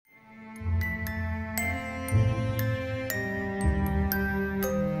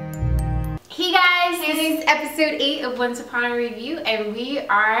guys, this is episode 8 of Once Upon a Review, and we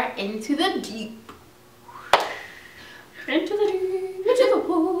are into the deep. Into the deep, into the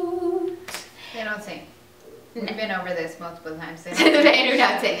woods. They don't sing. We've been over this multiple times. They're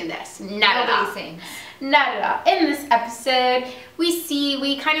not singing this. Not at all. Nobody sings. Not at all. In this episode,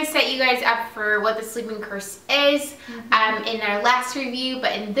 we kind of set you guys up for what the sleeping curse is in our last review,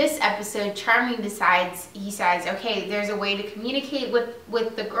 but in this episode, Charming decides, he says, okay, there's a way to communicate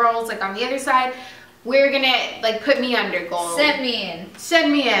with the girls, like on the other side. We're gonna, like, put me under, Gold. Send me in.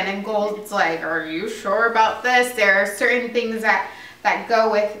 Send me in. And Gold's like, are you sure about this? There are certain things that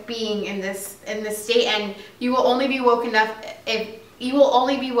go with being in this state, and you will only be woken up if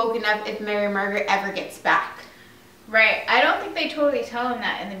Mary Margaret ever gets back. Right. I don't think they totally tell him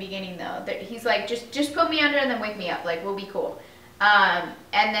that in the beginning, though. He's like, just put me under and then wake me up. Like, we'll be cool. And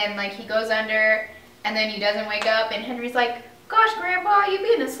then, like, he goes under, and then he doesn't wake up, and Henry's like, gosh, Grandpa, you've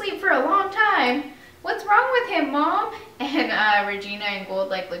been asleep for a long time. What's wrong with him, Mom? And Regina and Gold,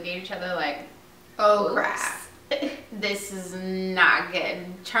 like, look at each other like, Oh, oops. crap. This is not good.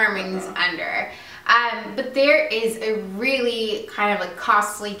 Charming's under. But there is a really kind of like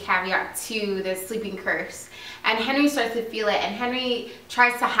costly caveat to the sleeping curse. And Henry starts to feel it, and Henry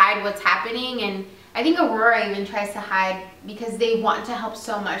tries to hide what's happening, and I think Aurora even tries to hide because they want to help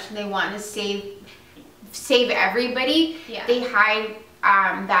so much and they want to save everybody. Yeah. They hide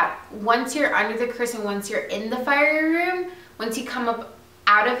that once you're under the curse and once you're in the fire room, once you come up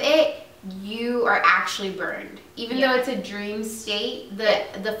out of it, you are actually burned. Even though it's a dream state,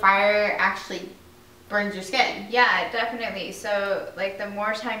 the fire actually burns your skin. Yeah, definitely. So, like, the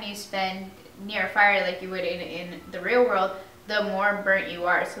more time you spend near a fire like you would in the real world, the more burnt you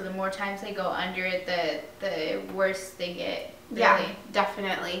are. So the more times they go under it, the worse they get. Really. Yeah,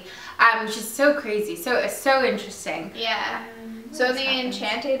 definitely. Which is so crazy. So interesting. Yeah. So in the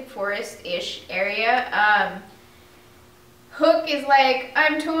Enchanted Forest-ish area, Hook is like,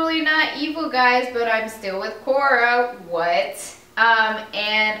 I'm totally not evil, guys, but I'm still with Cora. What?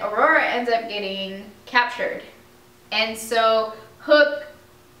 And Aurora ends up getting captured. And so Hook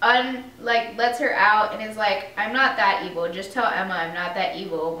lets her out and is like, I'm not that evil. Just tell Emma I'm not that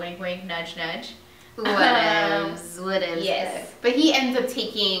evil. Wink, wink, nudge, nudge. Whatevs. Yes. But he ends up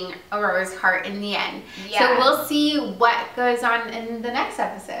taking Aurora's heart in the end. Yeah. So we'll see what goes on in the next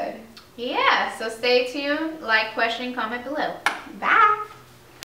episode. Yeah, so stay tuned, like, question, comment below. Bye.